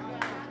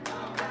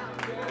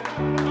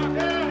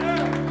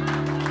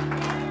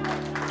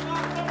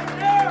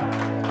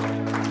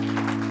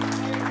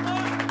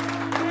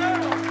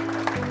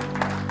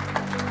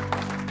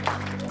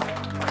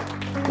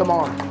 Come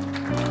on.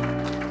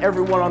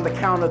 Everyone, on the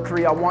count of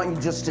 3, I want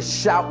you just to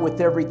shout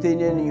with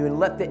everything in you and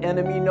let the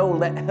enemy know,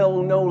 let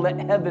hell know, let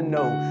heaven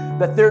know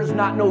that there's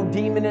not no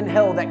demon in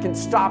hell that can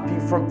stop you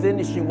from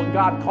finishing what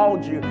God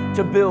called you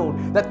to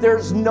build. That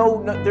there's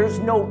no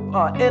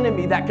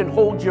enemy that can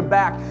hold you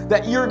back.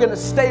 That you're going to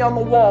stay on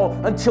the wall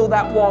until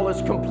that wall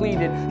is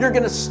completed. You're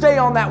going to stay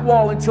on that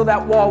wall until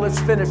that wall is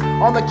finished.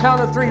 On the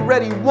count of 3,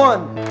 ready?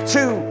 1,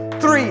 2,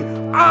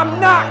 3. I'm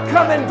not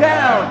coming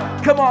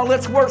down. Come on,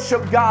 let's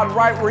worship God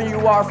right where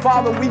you are.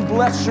 Father, we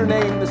bless your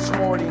name this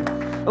morning.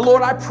 And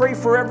Lord, I pray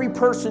for every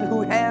person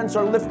whose hands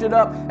are lifted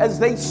up as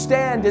they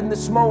stand in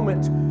this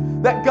moment,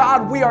 that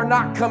God, we are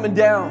not coming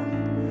down.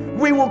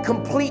 We will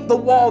complete the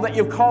wall that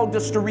you've called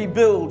us to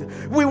rebuild.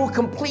 We will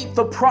complete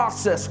the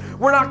process.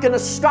 We're not going to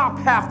stop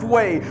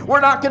halfway.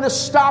 We're not going to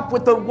stop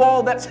with the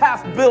wall that's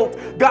half built.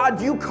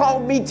 God, you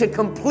called me to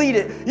complete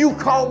it. You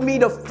called me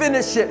to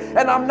finish it.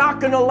 And I'm not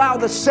going to allow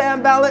the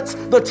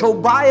Sanballats, the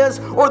Tobiahs,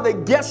 or the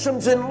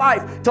Geshems in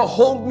life to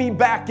hold me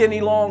back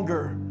any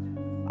longer.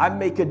 I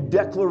make a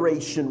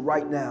declaration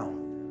right now.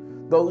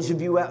 Those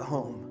of you at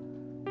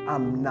home,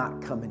 I'm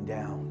not coming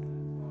down.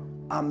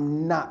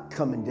 I'm not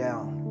coming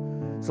down.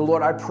 So,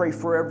 Lord, I pray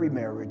for every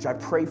marriage. I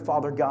pray,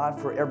 Father God,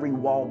 for every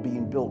wall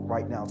being built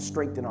right now.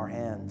 Strengthen our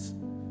hands.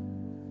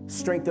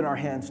 Strengthen our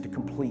hands to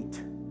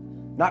complete.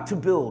 Not to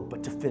build,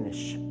 but to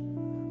finish.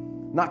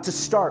 Not to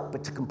start,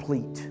 but to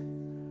complete.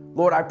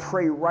 Lord, I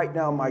pray right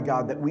now, my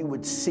God, that we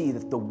would see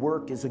that the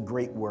work is a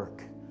great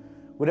work.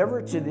 Whatever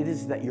it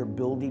is that you're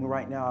building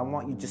right now, I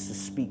want you just to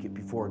speak it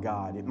before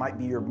God. It might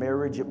be your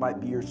marriage. It might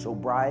be your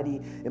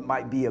sobriety. It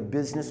might be a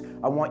business.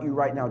 I want you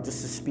right now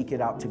just to speak it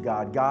out to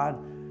God. God,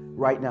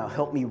 right now,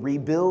 help me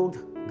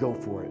rebuild. Go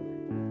for it.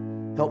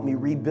 Help me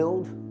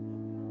rebuild.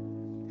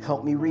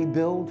 Help me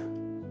rebuild.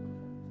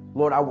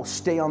 Lord, I will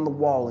stay on the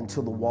wall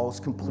until the wall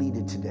is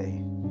completed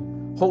today.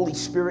 Holy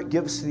Spirit,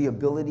 give us the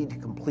ability to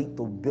complete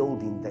the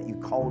building that you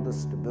called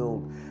us to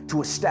build,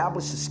 to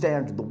establish the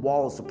standard, the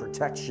walls of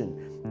protection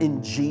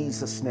in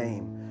Jesus'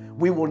 name.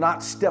 We will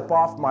not step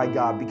off, my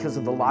God, because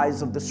of the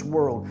lies of this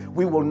world.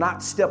 We will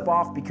not step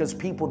off because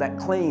people that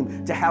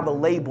claim to have a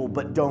label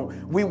but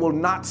don't. We will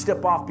not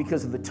step off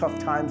because of the tough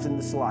times in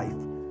this life.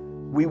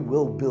 We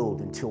will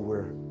build until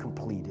we're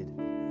completed.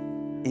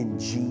 In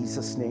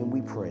Jesus' name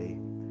we pray.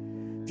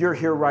 If you're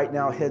here right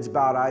now, heads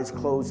bowed, eyes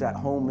closed, at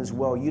home as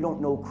well, you don't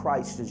know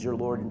Christ as your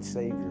Lord and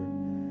Savior.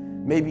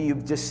 Maybe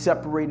you've just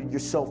separated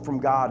yourself from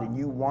God and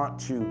you want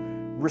to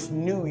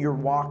renew your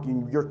walk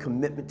and your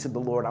commitment to the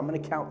Lord. I'm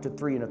going to count to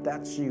 3, and if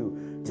that's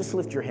you, just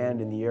lift your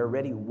hand in the air.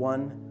 Ready?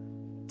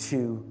 1,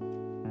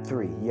 2,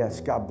 3.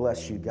 Yes, God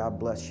bless you. God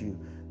bless you.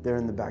 There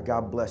in the back.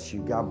 God bless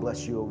you. God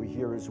bless you over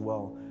here as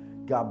well.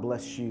 God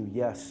bless you.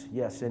 Yes,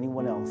 yes.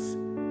 Anyone else?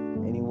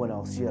 Anyone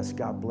else? Yes,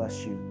 God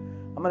bless you.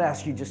 I'm going to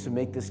ask you just to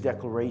make this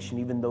declaration,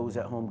 even those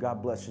at home.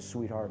 God bless you,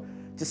 sweetheart.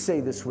 Just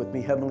say this with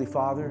me. Heavenly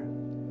Father,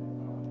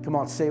 come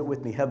on, say it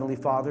with me. Heavenly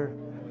Father,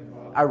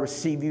 I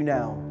receive you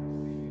now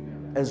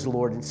as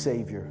Lord and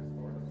Savior.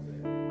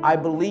 I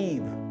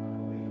believe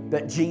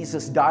that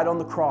Jesus died on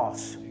the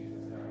cross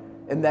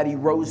and that he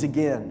rose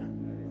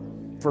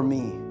again for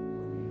me.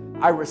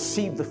 I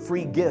receive the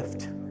free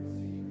gift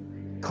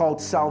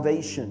called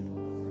salvation.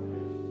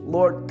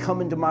 Lord,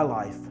 come into my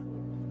life.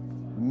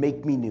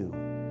 Make me new.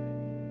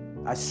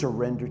 I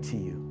surrender to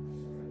you.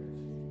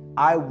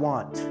 I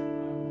want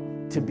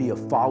to be a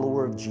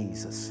follower of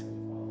Jesus.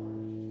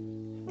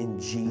 In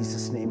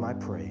Jesus' name I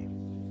pray.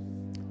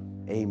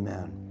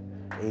 Amen.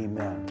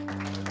 Amen.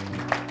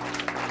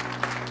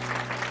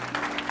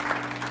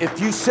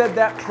 If you said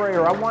that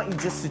prayer, I want you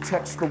just to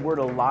text the word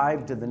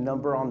ALIVE to the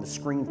number on the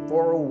screen,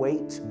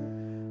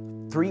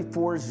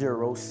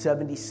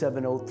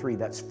 408-340-7703.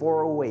 That's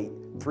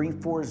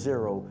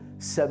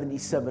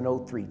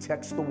 408-340-7703.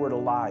 Text the word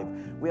ALIVE.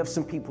 We have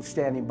some people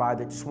standing by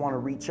that just want to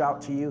reach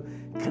out to you,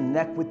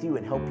 connect with you,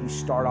 and help you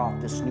start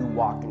off this new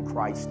walk in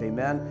Christ.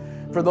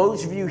 Amen. For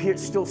those of you here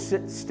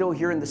still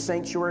here in the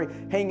sanctuary,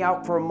 hang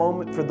out for a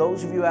moment. For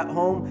those of you at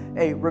home,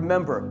 hey,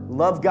 remember,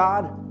 love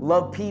God,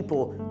 love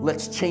people.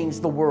 Let's change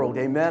the world.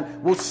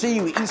 Amen. We'll see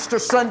you Easter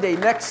Sunday,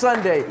 next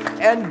Sunday,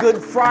 and Good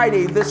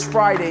Friday this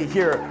Friday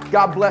here.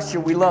 God bless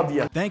you. We love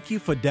you. Thank you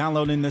for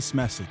downloading this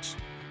message.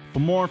 For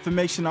more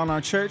information on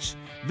our church,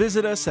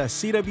 visit us at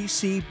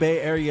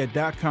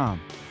cwcbayarea.com.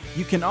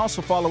 You can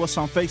also follow us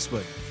on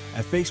Facebook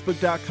at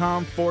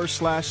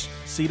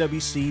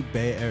facebook.com/CWC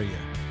Bay Area.